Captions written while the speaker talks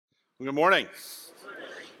Good morning.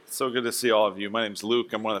 So good to see all of you. My name's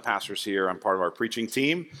Luke. I'm one of the pastors here. I'm part of our preaching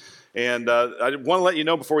team. And I want to let you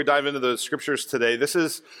know before we dive into the scriptures today, this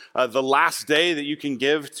is the last day that you can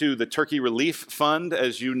give to the Turkey Relief Fund.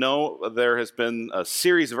 As you know, there has been a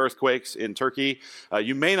series of earthquakes in Turkey.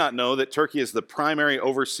 You may not know that Turkey is the primary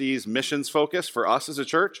overseas missions focus for us as a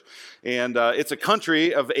church. And it's a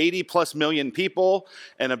country of 80 plus million people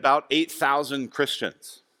and about 8,000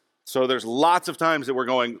 Christians. So there's lots of times that we're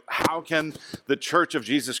going, how can the Church of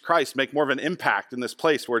Jesus Christ make more of an impact in this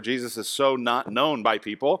place where Jesus is so not known by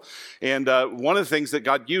people? And one of the things that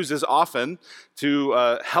God uses often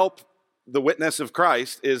to help the witness of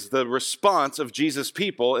Christ is the response of Jesus'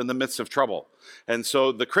 people in the midst of trouble. And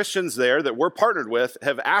so the Christians there that we're partnered with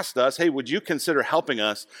have asked us, hey, would you consider helping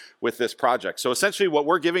us with this project? So essentially what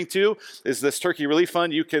we're giving to is this Turkey Relief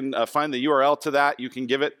Fund. You can find the URL to that. You can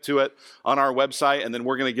give it to it on our website, and then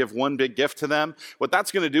we're going to give one big gift to them. What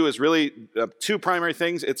that's going to do is really two primary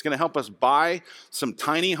things. It's going to help us buy some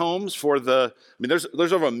tiny homes for there's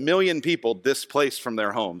over 1 million people displaced from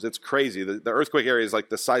their homes. It's crazy. The earthquake area is like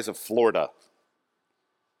the size of Florida.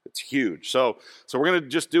 It's huge. So we're going to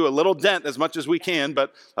just do a little dent as much as we can,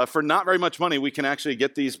 but for not very much money, we can actually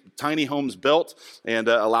get these tiny homes built and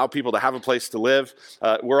allow people to have a place to live.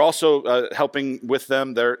 We're also helping with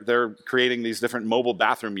them. They're creating these different mobile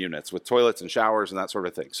bathroom units with toilets and showers and that sort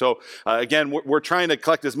of thing. So again, we're trying to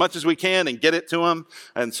collect as much as we can and get it to them.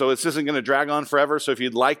 And so this isn't going to drag on forever. So if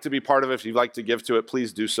you'd like to be part of it, if you'd like to give to it,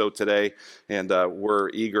 please do so today. And we're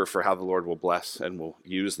eager for how the Lord will bless and will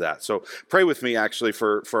use that. So pray with me actually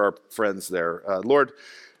for our friends there. Lord,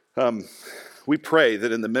 we pray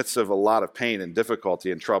that in the midst of a lot of pain and difficulty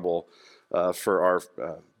and trouble for our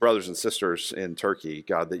brothers and sisters in Turkey,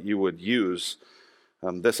 God, that you would use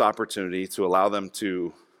this opportunity to allow them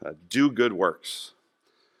to do good works,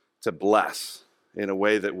 to bless in a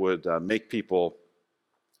way that would make people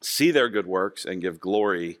see their good works and give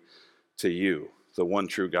glory to you, the one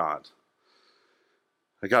true God.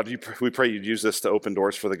 God, we pray you'd use this to open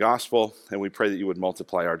doors for the gospel, and we pray that you would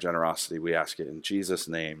multiply our generosity. We ask it in Jesus'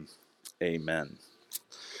 name, amen.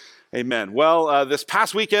 Amen. Well, this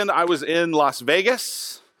past weekend, I was in Las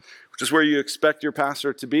Vegas, which is where you expect your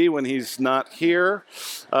pastor to be when he's not here.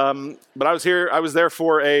 But I was there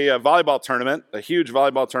for a volleyball tournament, a huge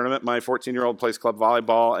volleyball tournament. My 14-year-old plays club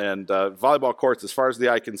volleyball, and volleyball courts as far as the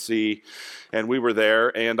eye can see. And we were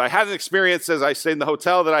there, and I had an experience as I stayed in the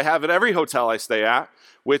hotel that I have at every hotel I stay at,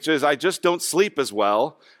 which is I just don't sleep as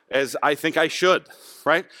well as I think I should,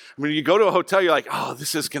 right? I mean, you go to a hotel, you're like, oh,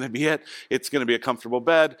 this is going to be it. It's going to be a comfortable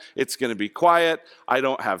bed. It's going to be quiet. I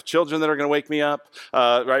don't have children that are going to wake me up,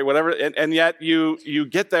 right? Whatever. And yet you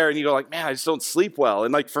get there and you go like, man, I just don't sleep well.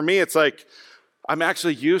 And like for me, it's like I'm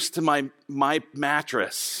actually used to my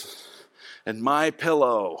mattress and my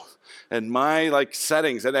pillow and my like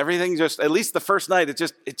settings and everything. Just at least the first night, it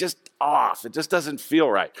just off. It just doesn't feel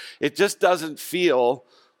right. It just doesn't feel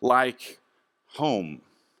like home.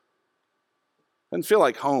 Doesn't feel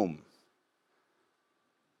like home.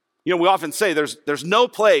 You know, we often say there's no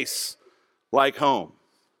place like home.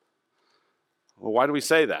 Well, why do we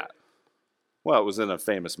say that? Well, it was in a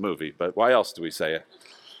famous movie, but why else do we say it?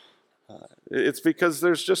 It's because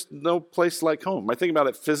there's just no place like home. I think about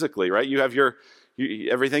it physically, right? You have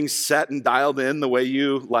everything's set and dialed in the way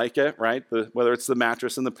you like it, right? Whether it's the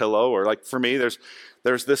mattress and the pillow, or like for me, there's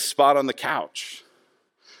this spot on the couch.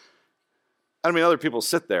 I mean, other people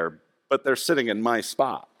sit there, but they're sitting in my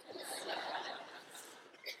spot,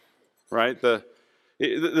 right? The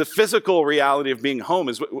physical reality of being home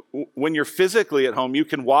is when you're physically at home, you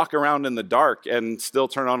can walk around in the dark and still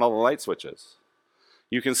turn on all the light switches.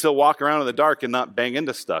 You can still walk around in the dark and not bang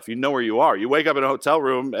into stuff. You know where you are. You wake up in a hotel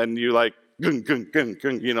room and you like, gung, gung, gung,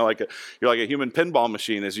 gung, you're like a human pinball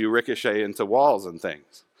machine as you ricochet into walls and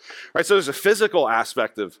things. Right? So there's a physical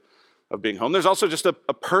aspect of being home. There's also just a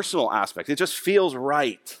personal aspect. It just feels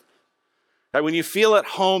right. Right? When you feel at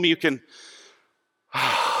home, you can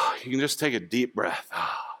just take a deep breath.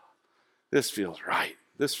 This feels right.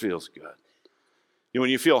 This feels good. You know, when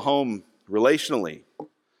you feel home relationally,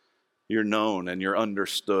 you're known and you're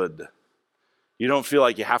understood. You don't feel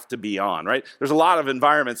like you have to be on, right? There's a lot of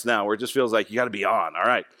environments now where it just feels like you got to be on. All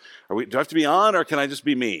right. Do I have to be on, or can I just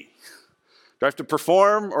be me? Do I have to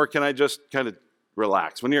perform, or can I just kind of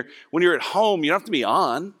relax? When you're at home, you don't have to be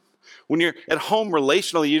on. When you're at home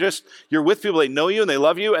relationally, you're with people, they know you and they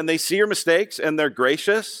love you and they see your mistakes and they're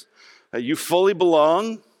gracious. You fully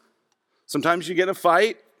belong. Sometimes you get in a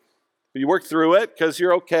fight, but you work through it because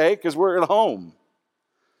you're okay, because we're at home.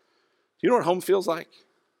 Do you know what home feels like?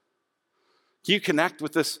 Can you connect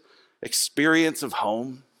with this experience of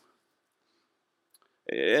home?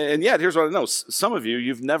 And yet, here's what I know. Some of you,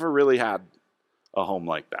 you've never really had a home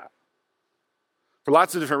like that. For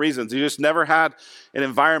lots of different reasons. You just never had an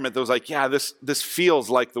environment that was like, yeah, this feels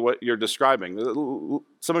like what you're describing.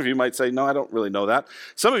 Some of you might say, no, I don't really know that.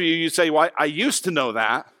 Some of you say, well, I used to know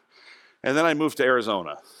that, and then I moved to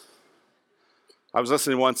Arizona. I was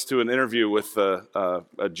listening once to an interview with a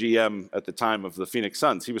GM at the time of the Phoenix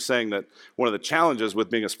Suns. He was saying that one of the challenges with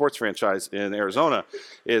being a sports franchise in Arizona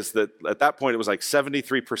is that at that point it was like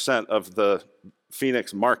 73% of the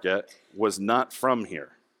Phoenix market was not from here,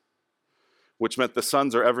 which meant the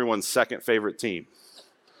Suns are everyone's second favorite team.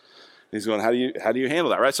 He's going, how do you handle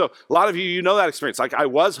that, right? So a lot of you know that experience. Like I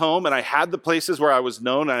was home and I had the places where I was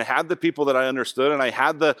known and I had the people that I understood and I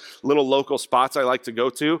had the little local spots I like to go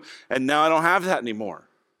to, and now I don't have that anymore.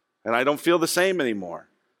 And I don't feel the same anymore.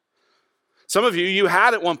 Some of you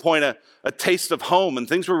had at one point a taste of home and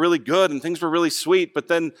things were really good and things were really sweet, but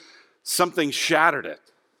then something shattered it.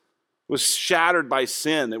 It was shattered by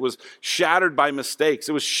sin. It was shattered by mistakes.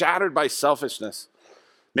 It was shattered by selfishness.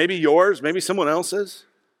 Maybe yours, maybe someone else's.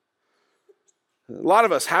 A lot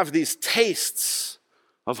of us have these tastes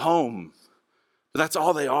of home, but that's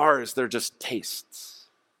all they are, is they're just tastes.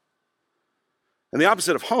 And the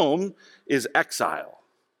opposite of home is exile.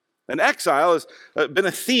 And exile has been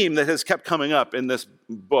a theme that has kept coming up in this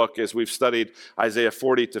book as we've studied Isaiah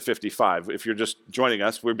 40 to 55. If you're just joining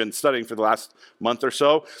us, we've been studying for the last month or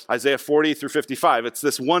so, Isaiah 40 through 55. It's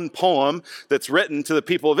this one poem that's written to the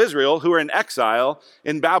people of Israel who are in exile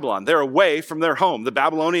in Babylon. They're away from their home. The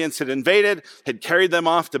Babylonians had invaded, had carried them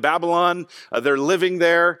off to Babylon. They're living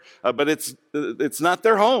there, but it's not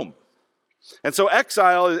their home. And so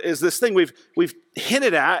exile is this thing we've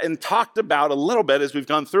hinted at and talked about a little bit as we've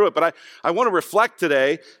gone through it. But I want to reflect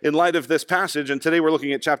today in light of this passage. And today we're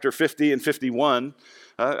looking at chapter 50 and 51.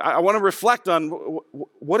 I want to reflect on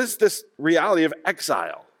what is this reality of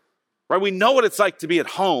exile, right? We know what it's like to be at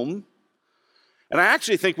home. And I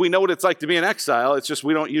actually think we know what it's like to be in exile. It's just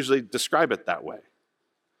we don't usually describe it that way.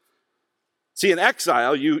 See, in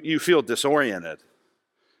exile, you feel disoriented.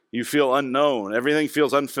 You feel unknown. Everything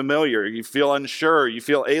feels unfamiliar. You feel unsure. You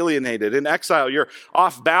feel alienated. In exile, you're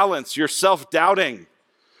off balance. You're self-doubting.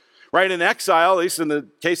 Right? In exile, at least in the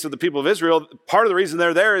case of the people of Israel, part of the reason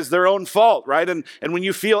they're there is their own fault, right? And when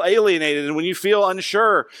you feel alienated and when you feel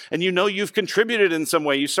unsure and you know you've contributed in some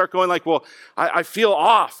way, you start going like, well, I feel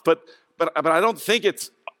off, but I don't think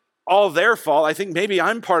it's all their fault. I think maybe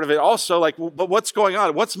I'm part of it also. Like, but what's going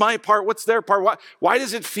on? What's my part? What's their part? Why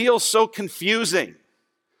does it feel so confusing?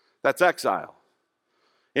 That's exile.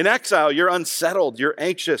 In exile, you're unsettled, you're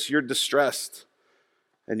anxious, you're distressed,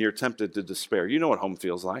 and you're tempted to despair. You know what home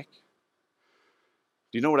feels like.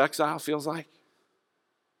 Do you know what exile feels like?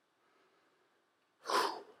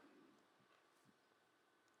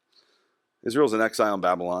 Israel's in exile in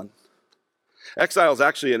Babylon. Exile is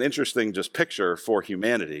actually an interesting just picture for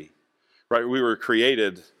humanity, right? We were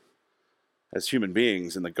created as human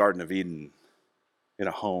beings in the Garden of Eden, in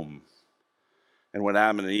a home. And when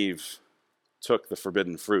Adam and Eve took the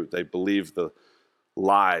forbidden fruit, they believed the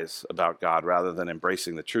lies about God rather than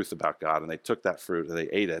embracing the truth about God. And they took that fruit and they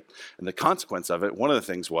ate it. And the consequence of it, one of the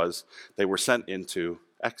things was they were sent into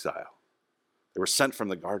exile. They were sent from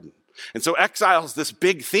the garden. And so exile is this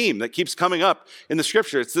big theme that keeps coming up in the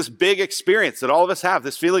scripture. It's this big experience that all of us have,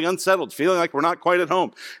 this feeling unsettled, feeling like we're not quite at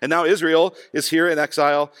home. And now Israel is here in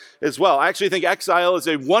exile as well. I actually think exile is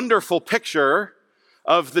a wonderful picture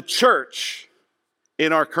of the church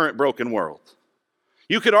in our current broken world.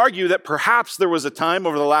 You could argue that perhaps there was a time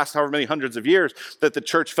over the last however many hundreds of years that the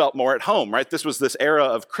church felt more at home, right? This was this era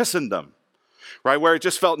of Christendom, right? Where it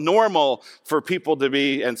just felt normal for people to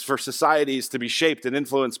be, and for societies to be shaped and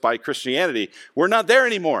influenced by Christianity. We're not there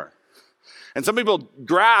anymore. And some people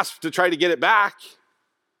grasp to try to get it back.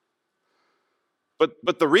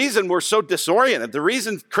 But the reason we're so disoriented, the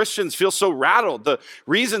reason Christians feel so rattled, the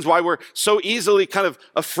reasons why we're so easily kind of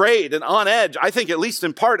afraid and on edge, I think at least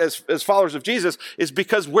in part as followers of Jesus, is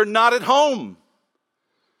because we're not at home.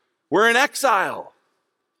 We're in exile.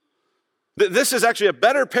 This is actually a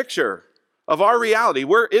better picture of our reality.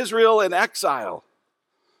 We're Israel in exile.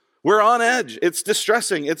 We're on edge. It's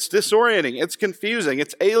distressing. It's disorienting. It's confusing.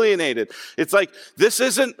 It's alienated. It's like, this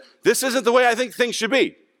isn't the way I think things should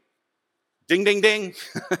be. Ding, ding, ding.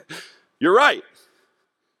 You're right.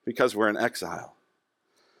 Because we're in exile.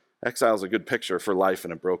 Exile is a good picture for life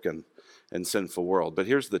in a broken and sinful world. But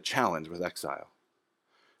here's the challenge with exile.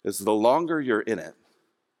 Is the longer you're in it,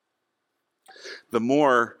 the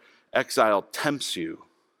more exile tempts you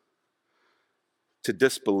to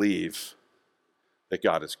disbelieve that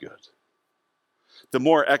God is good. The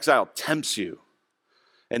more exile tempts you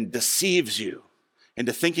and deceives you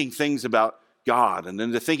into thinking things about God and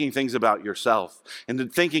into thinking things about yourself and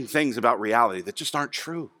into thinking things about reality that just aren't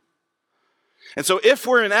true. And so if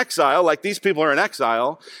we're in exile, like these people are in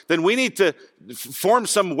exile, then we need to form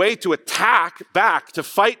some way to attack back, to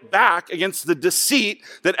fight back against the deceit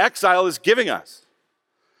that exile is giving us.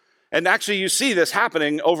 And actually you see this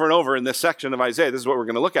happening over and over in this section of Isaiah. This is what we're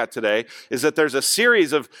going to look at today, is that there's a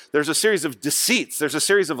series of deceits, there's a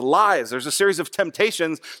series of lies, there's a series of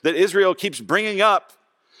temptations that Israel keeps bringing up,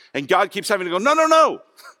 and God keeps having to go, no.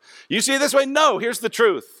 You see it this way? No, here's the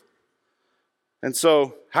truth. And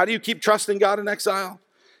so, how do you keep trusting God in exile?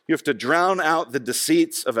 You have to drown out the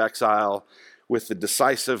deceits of exile with the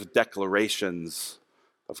decisive declarations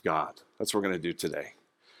of God. That's what we're going to do today.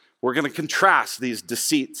 We're going to contrast these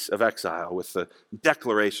deceits of exile with the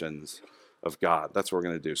declarations of God. That's what we're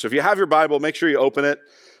going to do. So if you have your Bible, make sure you open it.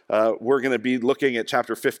 We're going to be looking at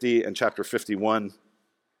chapter 50 and chapter 51.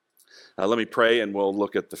 Let me pray, and we'll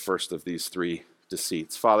look at the first of these three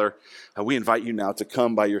deceits. Father, we invite you now to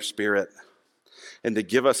come by your Spirit and to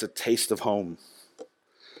give us a taste of home,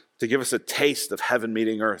 to give us a taste of heaven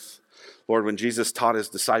meeting earth. Lord, when Jesus taught his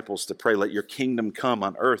disciples to pray, let your kingdom come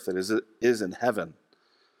on earth as it is in heaven.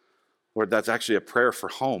 Lord, that's actually a prayer for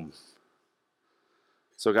home.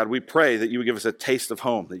 So God, we pray that you would give us a taste of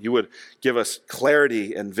home, that you would give us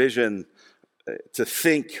clarity and vision to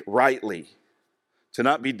think rightly, to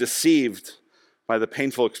not be deceived by the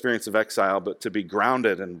painful experience of exile, but to be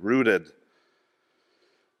grounded and rooted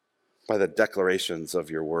by the declarations of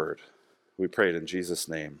your word. We pray it in Jesus'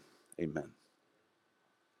 name. Amen.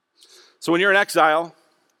 So when you're in exile,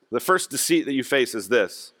 the first deceit that you face is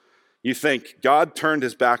this. You think, God turned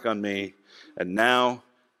his back on me, and now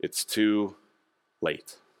it's too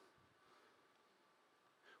late.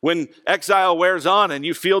 When exile wears on and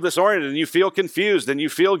you feel disoriented and you feel confused and you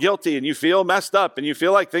feel guilty and you feel messed up and you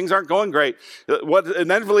feel like things aren't going great, what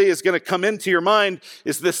inevitably is going to come into your mind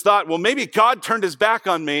is this thought, well, maybe God turned his back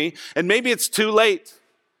on me and maybe it's too late.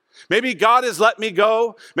 Maybe God has let me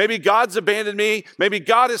go. Maybe God's abandoned me. Maybe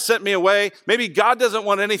God has sent me away. Maybe God doesn't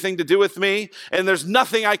want anything to do with me and there's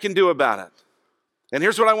nothing I can do about it. And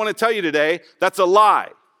here's what I want to tell you today. That's a lie.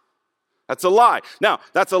 That's a lie. Now,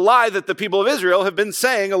 that's a lie that the people of Israel have been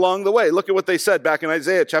saying along the way. Look at what they said back in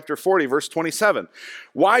Isaiah chapter 40, verse 27.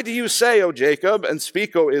 Why do you say, O Jacob, and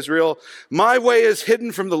speak, O Israel, my way is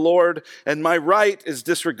hidden from the Lord, and my right is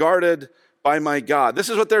disregarded by my God? This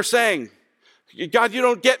is what they're saying. God, you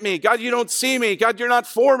don't get me. God, you don't see me. God, you're not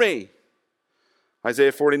for me.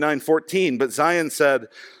 Isaiah 49:14. But Zion said,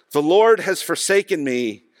 the Lord has forsaken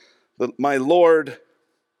me. My Lord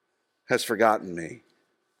has forgotten me.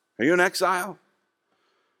 Are you in exile?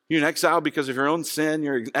 You're in exile because of your own sin.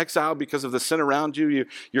 You're in exile because of the sin around you.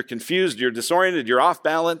 You're confused. You're disoriented. You're off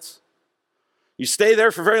balance. You stay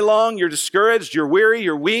there for very long. You're discouraged. You're weary.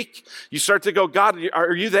 You're weak. You start to go, God,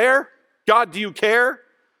 are you there? God, do you care?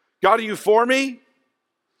 God, are you for me?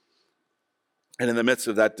 And in the midst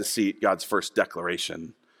of that deceit, God's first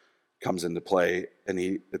declaration comes into play.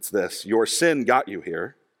 And it's this: your sin got you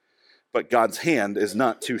here, but God's hand is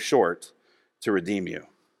not too short to redeem you.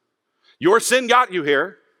 Your sin got you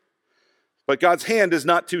here, but God's hand is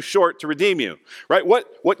not too short to redeem you. Right?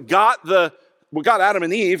 What got Adam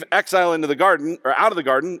and Eve exile into the garden or out of the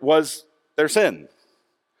garden was their sin.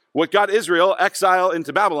 What got Israel exile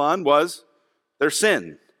into Babylon was their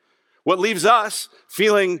sin. What leaves us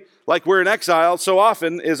feeling like we're in exile so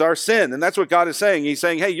often is our sin. And that's what God is saying. He's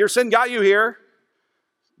saying, hey, your sin got you here,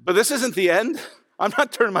 but this isn't the end. I'm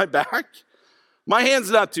not turning my back. My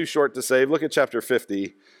hand's not too short to save. Look at chapter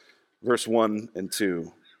 50. Verse 1 and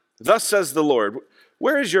 2. Thus says the Lord,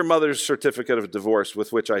 where is your mother's certificate of divorce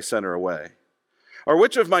with which I sent her away? Or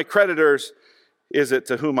which of my creditors is it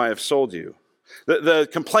to whom I have sold you? The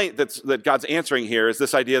complaint that God's answering here is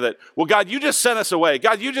this idea that, well, God, you just sent us away.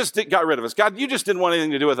 God, you just got rid of us. God, you just didn't want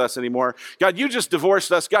anything to do with us anymore. God, you just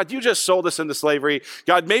divorced us. God, you just sold us into slavery.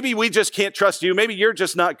 God, maybe we just can't trust you. Maybe you're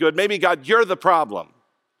just not good. Maybe, God, you're the problem.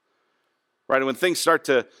 Right? And when things start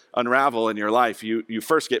to unravel in your life, you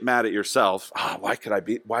first get mad at yourself. Why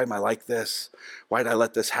am I like this? Why did I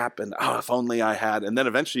let this happen? If only I had. And then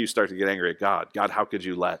eventually you start to get angry at God. God, how could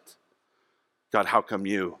you let? God, how come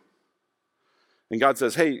you? And God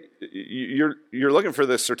says, hey, you're looking for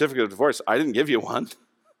this certificate of divorce. I didn't give you one.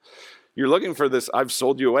 You're looking for this, I've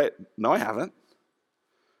sold you away. No, I haven't.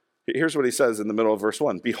 Here's what he says in the middle of verse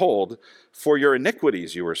 1. Behold, for your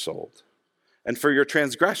iniquities you were sold, and for your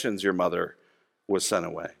transgressions your mother was sent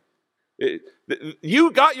away.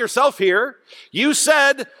 You got yourself here. You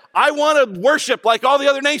said, I want to worship like all the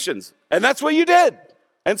other nations. And that's what you did.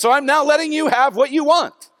 And so I'm now letting you have what you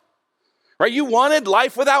want. right? You wanted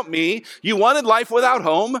life without me. You wanted life without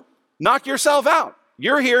home. Knock yourself out.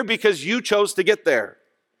 You're here because you chose to get there.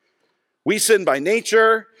 We sin by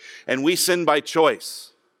nature and we sin by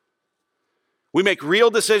choice. We make real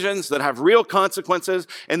decisions that have real consequences,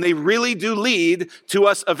 and they really do lead to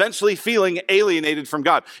us eventually feeling alienated from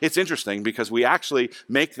God. It's interesting because we actually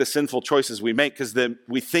make the sinful choices we make because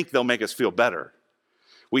we think they'll make us feel better.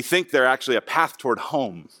 We think they're actually a path toward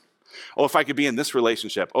home. Oh, if I could be in this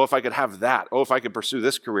relationship. Oh, if I could have that. Oh, if I could pursue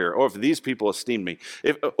this career. Oh, if these people esteem me.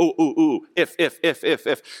 If,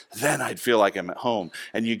 then I'd feel like I'm at home.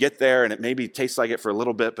 And you get there and it maybe tastes like it for a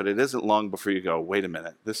little bit, but it isn't long before you go, wait a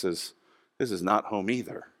minute, this is not home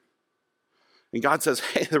either. And God says,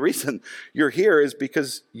 hey, the reason you're here is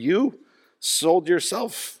because you sold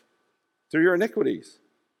yourself through your iniquities.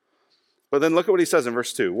 But then look at what he says in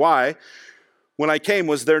verse 2. Why? When I came,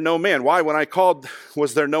 was there no man? Why, when I called,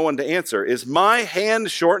 was there no one to answer? Is my hand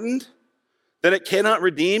shortened that it cannot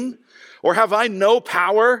redeem? Or have I no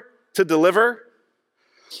power to deliver?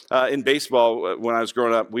 In baseball, when I was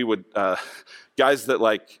growing up, we would, guys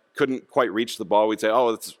that couldn't quite reach the ball, we'd say, oh,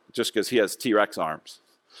 it's just because he has T-Rex arms.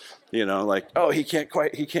 Oh, he can't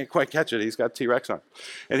quite catch it. He's got T-Rex arms.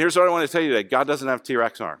 And here's what I want to tell you today. God doesn't have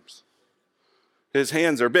T-Rex arms. His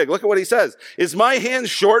hands are big. Look at what he says. Is my hand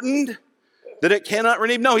shortened that it cannot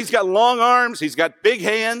redeem? No, he's got long arms. He's got big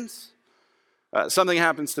hands. Something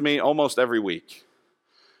happens to me almost every week.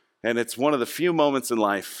 And it's one of the few moments in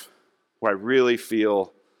life where I really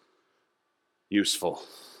feel useful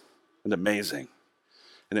and amazing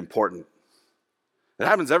and important. It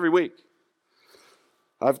happens every week.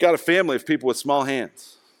 I've got a family of people with small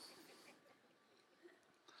hands.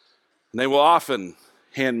 And they will often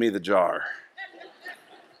hand me the jar.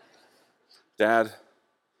 Dad,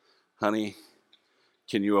 honey,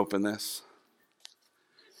 can you open this?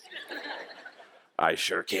 I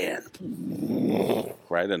sure can.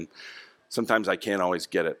 Right? And sometimes I can't always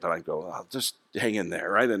get it, but I go, oh, just hang in there,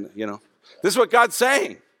 right? And, this is what God's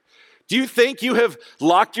saying. Do you think you have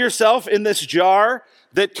locked yourself in this jar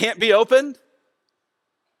that can't be opened?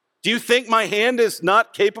 Do you think my hand is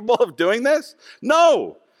not capable of doing this?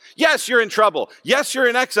 No. Yes, you're in trouble. Yes, you're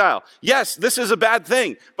in exile. Yes, this is a bad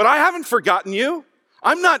thing. But I haven't forgotten you.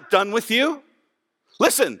 I'm not done with you.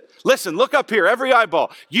 Listen, look up here, every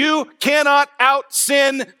eyeball. You cannot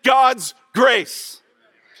out-sin God's grace.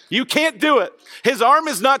 You can't do it. His arm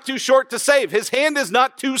is not too short to save. His hand is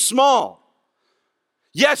not too small.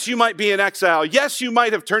 Yes, you might be in exile. Yes, you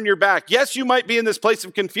might have turned your back. Yes, you might be in this place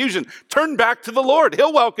of confusion. Turn back to the Lord.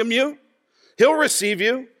 He'll welcome you. He'll receive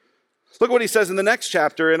you. Look what he says in the next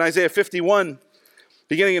chapter in Isaiah 51,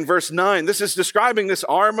 beginning in verse 9. This is describing this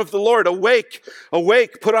arm of the Lord. Awake,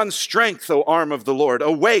 awake, put on strength, O arm of the Lord.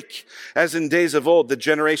 Awake, as in days of old, the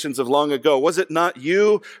generations of long ago. Was it not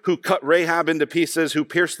you who cut Rahab into pieces, who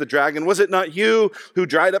pierced the dragon? Was it not you who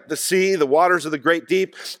dried up the sea, the waters of the great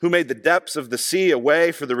deep, who made the depths of the sea a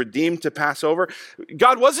way for the redeemed to pass over?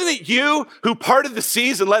 God, wasn't it you who parted the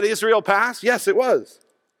seas and let Israel pass? Yes, it was.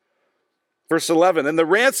 Verse 11, and the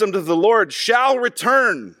ransomed of the Lord shall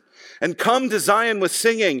return and come to Zion with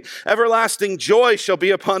singing. Everlasting joy shall be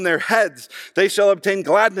upon their heads. They shall obtain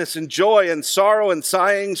gladness and joy, and sorrow and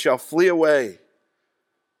sighing shall flee away.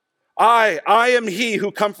 I am he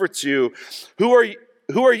who comforts you. Who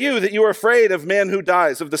are you that you are afraid of man who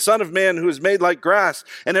dies, of the Son of Man who is made like grass,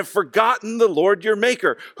 and have forgotten the Lord your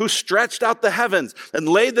Maker, who stretched out the heavens and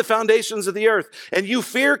laid the foundations of the earth? And you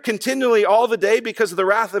fear continually all the day because of the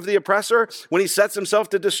wrath of the oppressor when he sets himself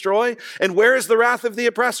to destroy? And where is the wrath of the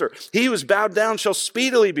oppressor? He who is bowed down shall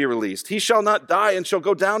speedily be released. He shall not die and shall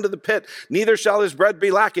go down to the pit, neither shall his bread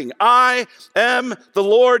be lacking. I am the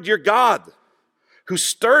Lord your God, who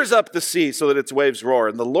stirs up the sea so that its waves roar.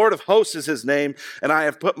 And the Lord of hosts is his name, and I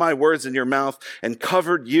have put my words in your mouth and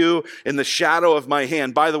covered you in the shadow of my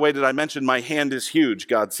hand. By the way, did I mention my hand is huge,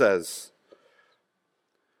 God says.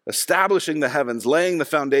 Establishing the heavens, laying the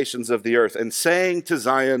foundations of the earth, and saying to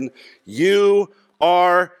Zion, you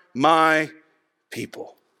are my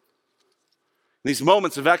people. In these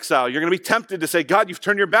moments of exile, you're going to be tempted to say, God, you've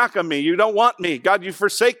turned your back on me. You don't want me. God, you've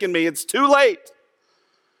forsaken me. It's too late.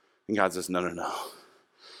 And God says, no.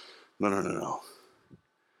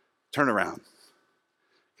 Turn around.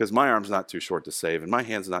 Because my arm's not too short to save, and my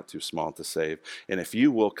hand's not too small to save. And if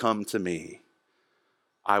you will come to me,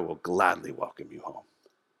 I will gladly welcome you home.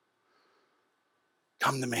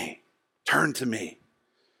 Come to me. Turn to me.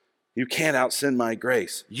 You can't out-sin my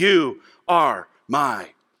grace. You are my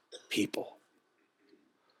people.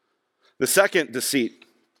 The second deceit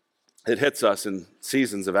that hits us in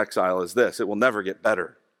seasons of exile is this: it will never get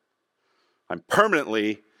better. I'm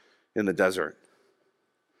permanently in the desert.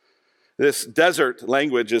 This desert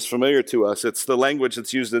language is familiar to us. It's the language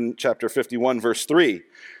that's used in chapter 51, verse 3,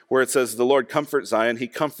 where it says, the Lord comforts Zion. He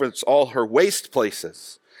comforts all her waste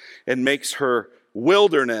places and makes her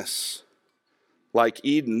wilderness like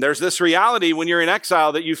Eden. There's this reality when you're in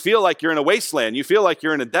exile that you feel like you're in a wasteland. You feel like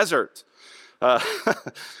you're in a desert. Now,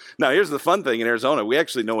 here's the fun thing in Arizona. We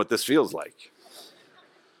actually know what this feels like.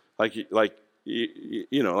 Like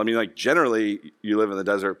generally you live in the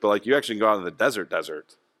desert, but you actually go out in the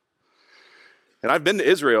desert. And I've been to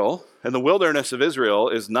Israel, and the wilderness of Israel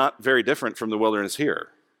is not very different from the wilderness here.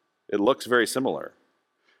 It looks very similar.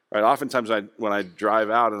 Right? Oftentimes when I drive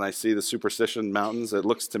out and I see the Superstition Mountains, it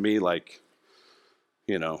looks to me like,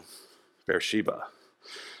 Beersheba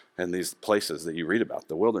and these places that you read about,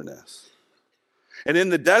 the wilderness. And in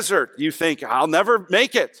the desert, you think, I'll never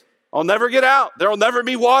make it. I'll never get out. There'll never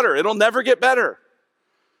be water. It'll never get better.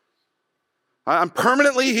 I'm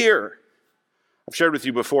permanently here. I've shared with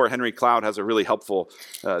you before, Henry Cloud has a really helpful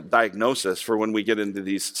diagnosis for when we get into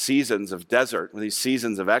these seasons of desert, these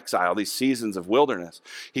seasons of exile, these seasons of wilderness.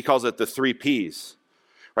 He calls it the 3 Ps.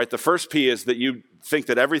 Right? The first P is that you think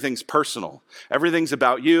that everything's personal. Everything's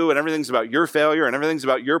about you, and everything's about your failure, and everything's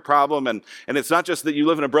about your problem. And it's not just that you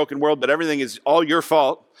live in a broken world, but everything is all your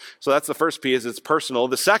fault. So that's the first P, is it's personal.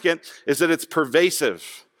 The second is that it's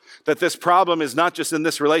pervasive. That this problem is not just in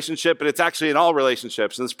this relationship, but it's actually in all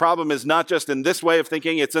relationships. And this problem is not just in this way of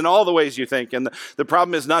thinking, it's in all the ways you think. And the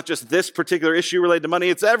problem is not just this particular issue related to money,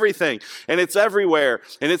 it's everything. And it's everywhere.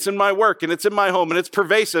 And it's in my work, and it's in my home, and it's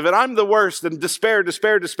pervasive. And I'm the worst. And despair,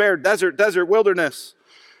 desert, wilderness.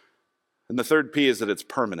 And the third P is that it's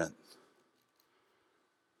permanent.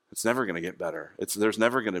 It's never going to get better. There's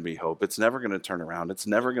never going to be hope. It's never going to turn around. It's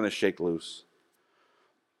never going to shake loose.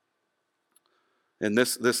 And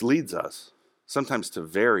this leads us sometimes to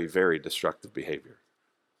very, very destructive behavior,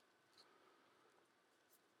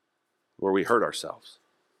 where we hurt ourselves.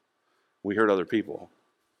 We hurt other people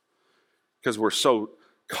because we're so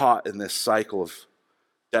caught in this cycle of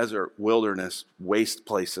desert, wilderness, waste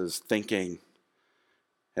places thinking,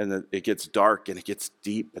 and it gets dark and it gets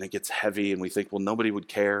deep and it gets heavy, and we think, well, nobody would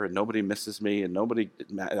care and nobody misses me and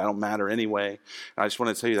I don't matter anyway. And I just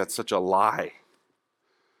want to tell you that's such a lie.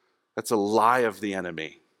 That's a lie of the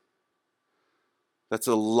enemy. That's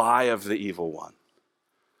a lie of the evil one.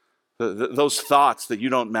 Those thoughts that you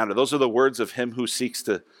don't matter, those are the words of him who seeks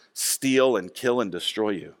to steal and kill and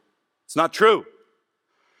destroy you. It's not true.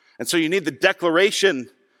 And so you need the declaration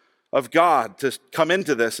of God to come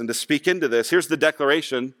into this and to speak into this. Here's the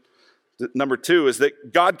declaration. Number 2 is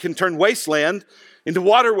that God can turn wasteland into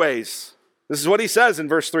waterways. This is what he says in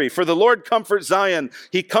verse 3. For the Lord comforts Zion.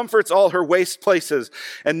 He comforts all her waste places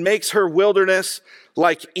and makes her wilderness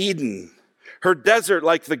like Eden, her desert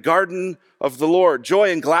like the garden of the Lord.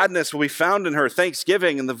 Joy and gladness will be found in her,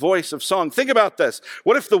 thanksgiving and the voice of song. Think about this.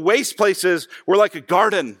 What if the waste places were like a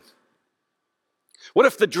garden? What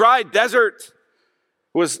if the dry desert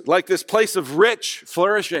was like this place of rich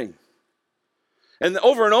flourishing? And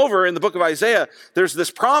over in the book of Isaiah, there's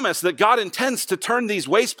this promise that God intends to turn these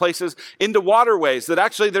waste places into waterways, that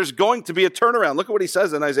actually there's going to be a turnaround. Look at what he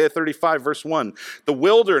says in Isaiah 35, verse 1. The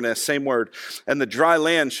wilderness, same word, and the dry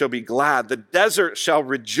land shall be glad. The desert shall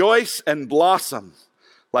rejoice and blossom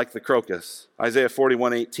like the crocus. Isaiah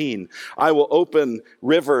 41:18. I will open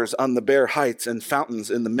rivers on the bare heights and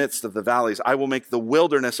fountains in the midst of the valleys. I will make the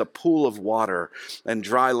wilderness a pool of water and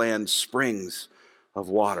dry land springs of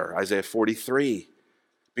water. Isaiah 43.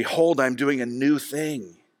 Behold, I'm doing a new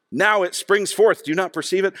thing. Now it springs forth. Do you not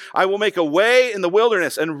perceive it? I will make a way in the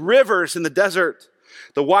wilderness and rivers in the desert.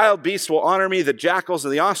 The wild beasts will honor me, the jackals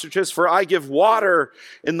and the ostriches, for I give water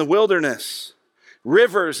in the wilderness,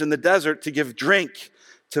 rivers in the desert to give drink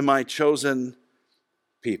to my chosen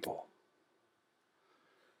people.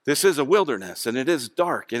 This is a wilderness, and it is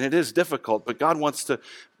dark, and it is difficult, but God wants to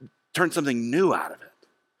turn something new out of it.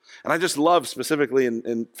 And I just love specifically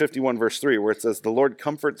in 51 verse 3 where it says, the Lord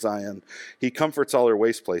comforts Zion. He comforts all her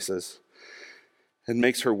waste places and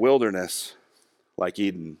makes her wilderness like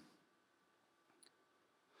Eden.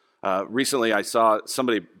 Recently I saw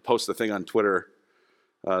somebody post a thing on Twitter.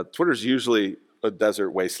 Twitter's usually a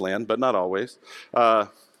desert wasteland, but not always.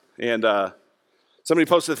 And somebody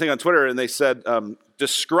posted a thing on Twitter and they said,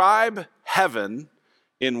 describe heaven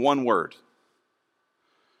in one word.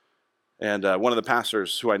 And one of the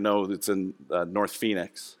pastors who I know that's in North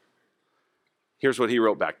Phoenix, here's what he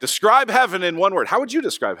wrote back. Describe heaven in one word. How would you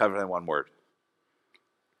describe heaven in one word?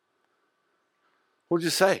 What would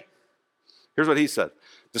you say? Here's what he said.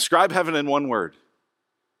 Describe heaven in one word.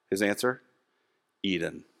 His answer,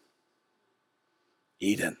 Eden.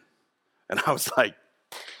 Eden. And I was like,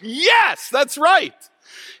 yes, that's right.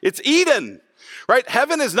 It's Eden, right?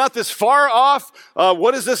 Heaven is not this far off,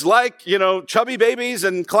 what is this like, chubby babies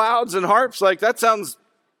and clouds and harps? Like, that sounds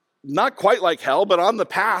not quite like hell, but on the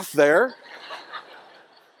path there.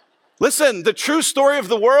 Listen, the true story of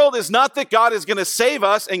the world is not that God is going to save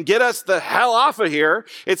us and get us the hell off of here.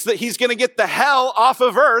 It's that he's going to get the hell off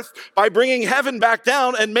of earth by bringing heaven back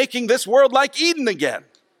down and making this world like Eden again.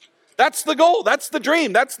 That's the goal. That's the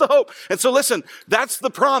dream. That's the hope. And so listen, that's the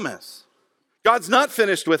promise. God's not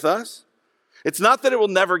finished with us. It's not that it will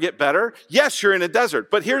never get better. Yes, you're in a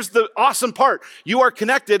desert, but here's the awesome part. You are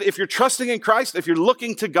connected. If you're trusting in Christ, if you're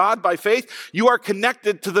looking to God by faith, you are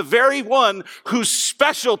connected to the very one whose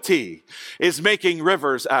specialty is making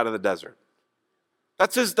rivers out of the desert.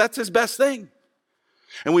 That's his best thing.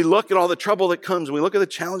 And we look at all the trouble that comes, and we look at the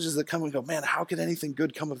challenges that come, and we go, man, how could anything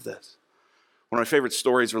good come of this? One of my favorite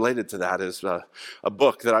stories related to that is a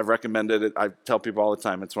book that I've recommended. I tell people all the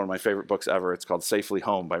time, it's one of my favorite books ever. It's called Safely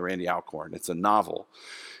Home by Randy Alcorn. It's a novel.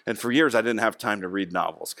 And for years, I didn't have time to read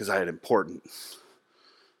novels because I had important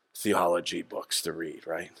theology books to read,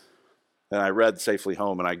 right? And I read Safely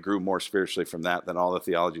Home, and I grew more spiritually from that than all the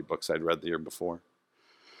theology books I'd read the year before.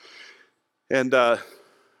 And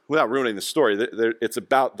without ruining the story, it's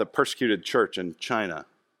about the persecuted church in China.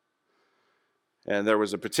 And there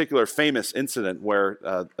was a particular famous incident where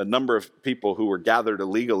a number of people who were gathered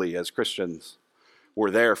illegally as Christians were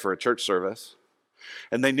there for a church service.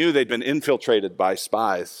 And they knew they'd been infiltrated by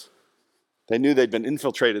spies. They knew they'd been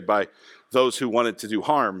infiltrated by those who wanted to do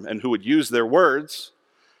harm and who would use their words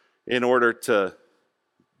in order to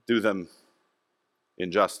do them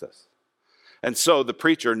injustice. And so the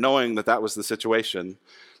preacher, knowing that that was the situation,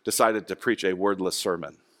 decided to preach a wordless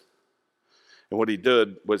sermon. And what he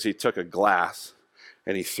did was he took a glass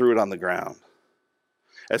and he threw it on the ground.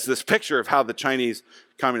 As this picture of how the Chinese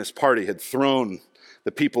Communist Party had thrown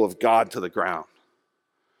the people of God to the ground.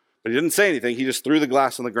 But he didn't say anything, he just threw the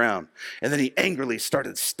glass on the ground. And then he angrily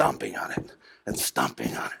started stomping on it, and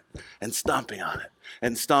stomping on it, and stomping on it,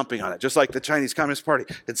 and stomping on it. Just like the Chinese Communist Party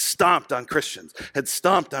had stomped on Christians, had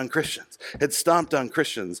stomped on Christians, had stomped on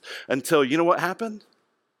Christians, until, you know what happened?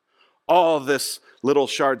 All this little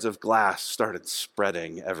shards of glass started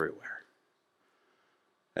spreading everywhere.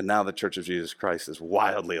 And now the Church of Jesus Christ is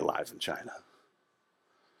wildly alive in China.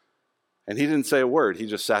 And he didn't say a word. He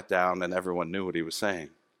just sat down and everyone knew what he was saying.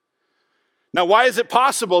 Now, why is it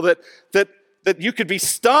possible that you could be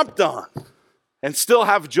stomped on and still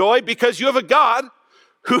have joy? Because you have a God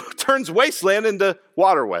who turns wasteland into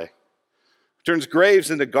waterway, who turns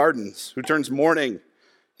graves into gardens, who turns mourning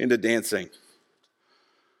into dancing.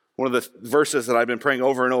 One of the verses that I've been praying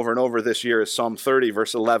over and over and over this year is Psalm 30,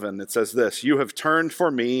 verse 11. It says this, "You have turned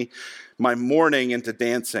for me my mourning into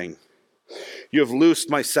dancing. You have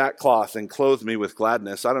loosed my sackcloth and clothed me with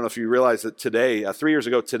gladness." I don't know if you realize that today, 3 years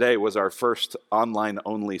ago today, was our first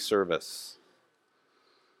online-only service.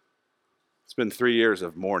 It's been 3 years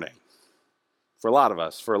of mourning for a lot of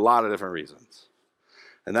us, for a lot of different reasons.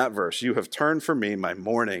 And that verse, "You have turned for me my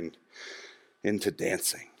mourning into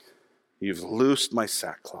dancing. You've loosed my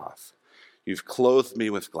sackcloth. You've clothed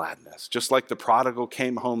me with gladness." Just like the prodigal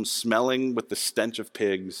came home smelling with the stench of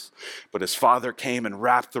pigs, but his father came and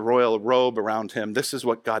wrapped the royal robe around him. This is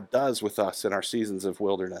what God does with us in our seasons of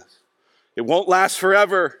wilderness. It won't last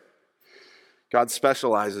forever. God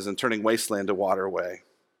specializes in turning wasteland to waterway.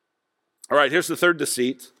 All right, here's the third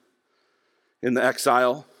deceit in the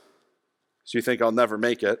exile. So you think, I'll never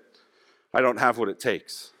make it. I don't have what it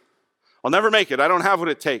takes. I'll never make it. I don't have what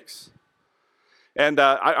it takes. And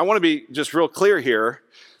I want to be just real clear here.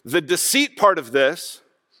 The deceit part of this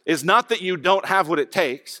is not that you don't have what it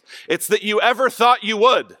takes. It's that you ever thought you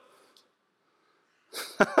would.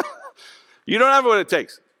 You don't have what it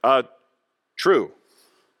takes. True.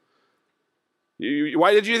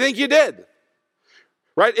 Why did you think you did?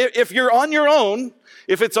 Right? If you're on your own,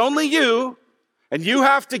 if it's only you, and you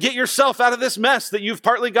have to get yourself out of this mess that you've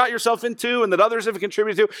partly got yourself into and that others have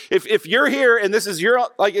contributed to, if you're here and this is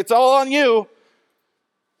it's all on you,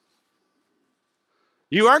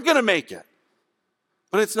 you aren't going to make it.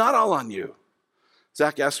 But it's not all on you.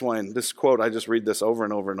 Zach Eswine, this quote, I just read this over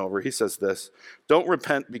and over and over. He says this, "Don't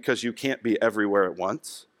repent because you can't be everywhere at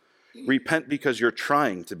once. Repent because you're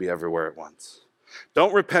trying to be everywhere at once.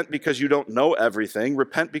 Don't repent because you don't know everything.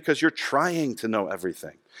 Repent because you're trying to know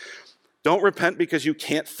everything. Don't repent because you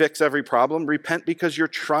can't fix every problem. Repent because you're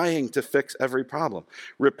trying to fix every problem.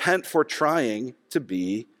 Repent for trying to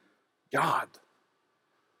be God."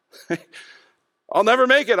 I'll never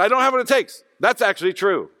make it. I don't have what it takes. That's actually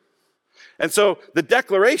true. And so the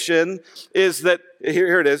declaration is that,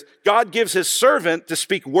 here it is, God gives his servant to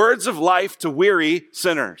speak words of life to weary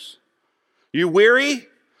sinners. You weary?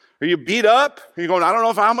 Are you beat up? Are you going, I don't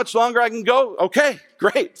know how much longer I can go? Okay,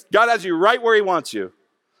 great. God has you right where he wants you.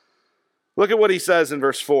 Look at what he says in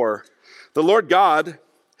verse 4. The Lord God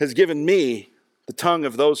has given me the tongue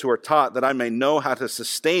of those who are taught, that I may know how to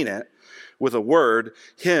sustain it with a word,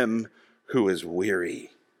 him who is weary.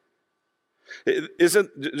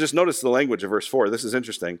 Just notice the language of verse 4. This is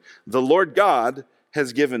interesting. The Lord God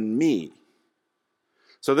has given me.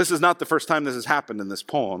 So this is not the first time this has happened in this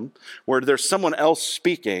poem, where there's someone else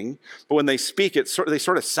speaking, but when they speak, they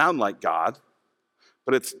sort of sound like God,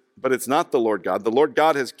 but it's not the Lord God. The Lord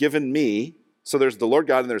God has given me. So there's the Lord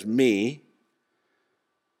God and there's me.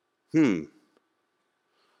 In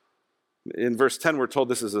verse 10, we're told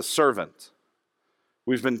this is a servant.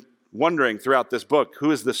 We've been wondering throughout this book,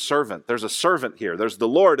 who is this servant? There's a servant here. There's the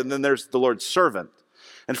Lord, and then there's the Lord's servant.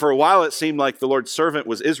 And for a while, it seemed like the Lord's servant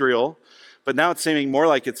was Israel, but now it's seeming more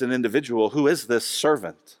like it's an individual. Who is this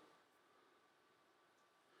servant?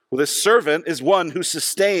 Well, this servant is one who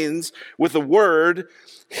sustains with a word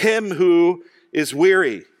him who is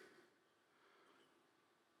weary.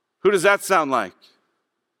 Who does that sound like?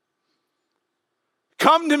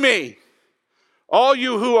 Come to me, all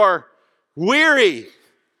you who are weary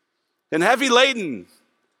and heavy laden,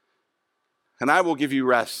 and I will give you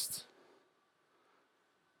rest.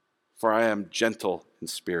 For I am gentle in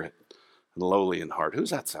spirit and lowly in heart. Who does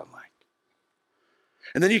that sound like?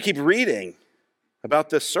 And then you keep reading about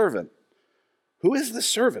this servant. Who is this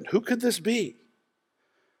servant? Who could this be?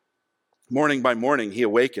 Morning by morning he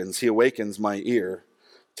awakens my ear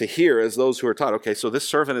to hear as those who are taught. Okay, so this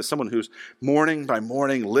servant is someone who's morning by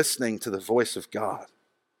morning listening to the voice of God.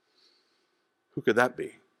 Who could that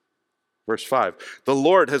be? Verse 5, the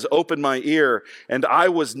Lord has opened my ear, and I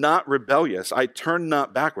was not rebellious. I turned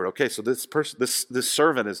not backward. Okay, so this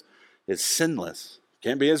servant is sinless.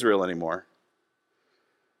 Can't be Israel anymore.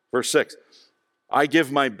 Verse 6, I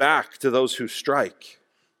give my back to those who strike,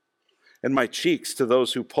 and my cheeks to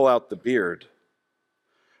those who pull out the beard.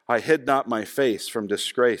 I hid not my face from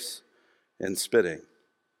disgrace and spitting.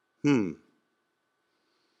 Who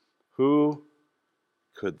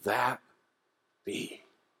could that be?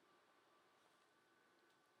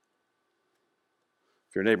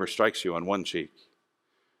 If your neighbor strikes you on one cheek,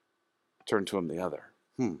 turn to him the other.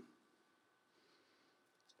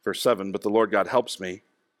 Verse 7, but the Lord God helps me.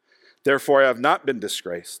 Therefore I have not been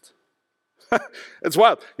disgraced. It's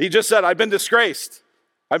wild. He just said, I've been disgraced.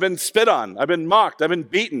 I've been spit on. I've been mocked. I've been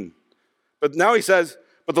beaten. But now he says,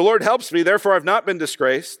 but the Lord helps me. Therefore I've not been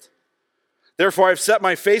disgraced. Therefore I've set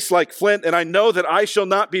my face like flint, and I know that I shall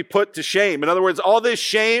not be put to shame. In other words, all this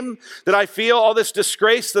shame that I feel, all this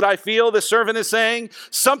disgrace that I feel, the servant is saying,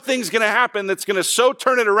 something's going to happen that's going to so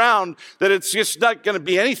turn it around that it's just not going to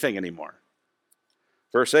be anything anymore.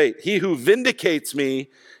 Verse 8, he who vindicates me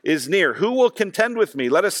is near. Who will contend with me?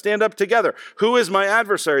 Let us stand up together. Who is my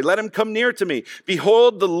adversary? Let him come near to me.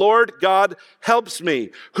 Behold, the Lord God helps me.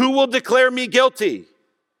 Who will declare me guilty?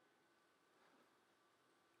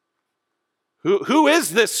 Who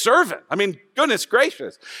is this servant? I mean, goodness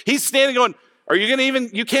gracious. He's standing going, are you going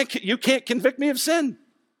to you can't convict me of sin.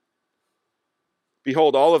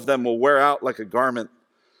 Behold, all of them will wear out like a garment.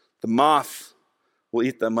 The moth will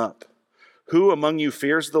eat them up. Who among you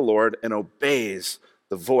fears the Lord and obeys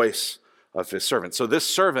the voice of his servant? So this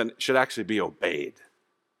servant should actually be obeyed.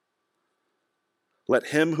 Let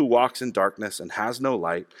him who walks in darkness and has no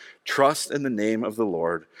light trust in the name of the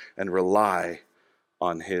Lord and rely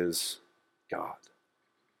on his God.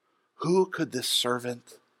 Who could this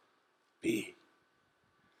servant be?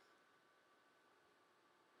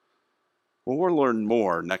 Well, we'll learn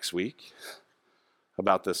more next week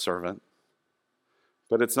about this servant,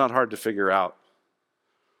 but it's not hard to figure out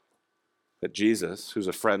that Jesus, who's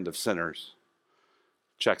a friend of sinners,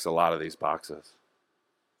 checks a lot of these boxes.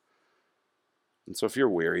 And so if you're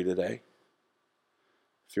weary today,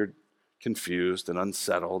 if you're confused and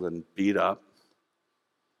unsettled and beat up,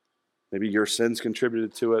 maybe your sins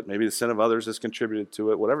contributed to it. Maybe the sin of others has contributed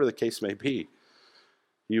to it. Whatever the case may be,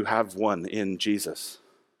 you have one in Jesus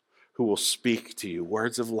who will speak to you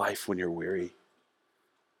words of life when you're weary,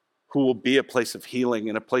 who will be a place of healing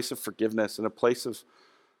and a place of forgiveness and a place of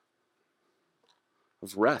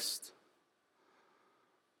rest.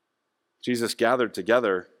 Jesus gathered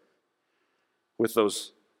together with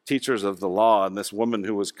those teachers of the law, and this woman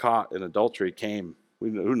who was caught in adultery came.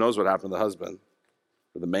 Who knows what happened to the husband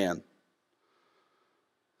or the man?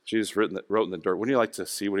 Jesus wrote in the dirt. Wouldn't you like to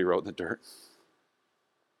see what he wrote in the dirt?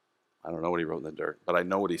 I don't know what he wrote in the dirt, but I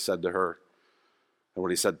know what he said to her. And what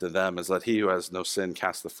he said to them is, let he who has no sin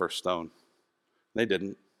cast the first stone. They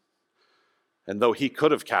didn't. And though he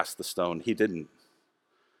could have cast the stone, he didn't.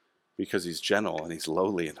 because he's gentle and he's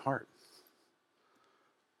lowly in heart.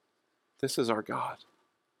 This is our God.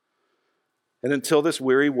 And until this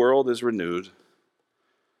weary world is renewed,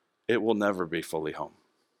 it will never be fully home.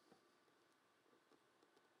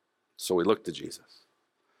 So we look to Jesus,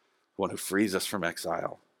 the one who frees us from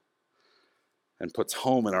exile and puts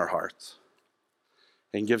home in our hearts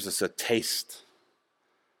and gives us a taste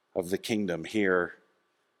of the kingdom here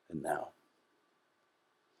and now.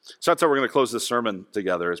 So that's how we're going to close this sermon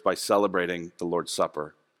together, is by celebrating the Lord's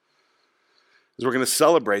Supper. Is we're going to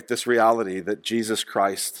celebrate this reality that Jesus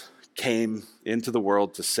Christ came into the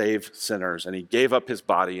world to save sinners, and he gave up his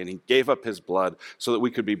body and he gave up his blood so that we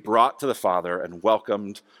could be brought to the Father and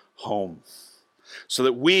welcomed home, so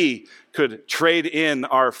that we could trade in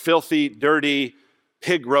our filthy, dirty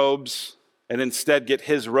pig robes and instead get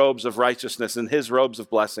his robes of righteousness and his robes of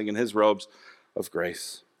blessing and his robes of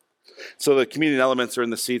grace. So the communion elements are in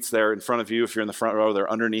the seats there in front of you. If you're in the front row, they're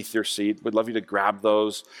underneath your seat. We'd love you to grab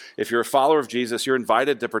those. If you're a follower of Jesus, you're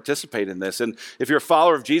invited to participate in this. And if you're a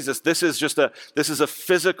follower of Jesus, this is a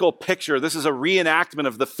physical picture. This is a reenactment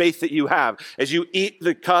of the faith that you have. As you eat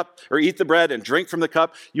the cup or eat the bread and drink from the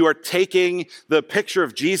cup, you are taking the picture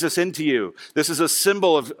of Jesus into you. This is a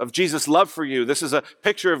symbol of Jesus' love for you. This is a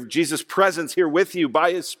picture of Jesus' presence here with you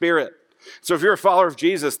by his Spirit. So if you're a follower of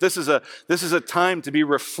Jesus, this is a time to be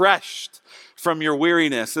refreshed from your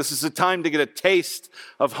weariness. This is a time to get a taste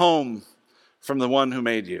of home from the one who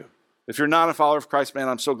made you. If you're not a follower of Christ, man,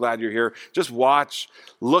 I'm so glad you're here. Just watch,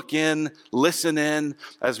 look in, listen in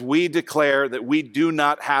as we declare that we do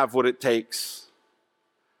not have what it takes,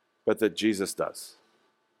 but that Jesus does.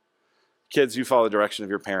 Kids, you follow the direction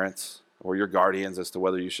of your parents or your guardians as to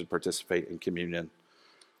whether you should participate in communion.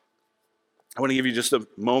 I want to give you just a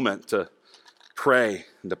moment to pray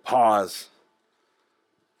and to pause,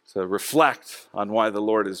 to reflect on why the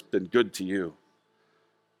Lord has been good to you,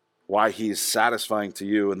 why he's satisfying to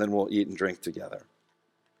you, and then we'll eat and drink together.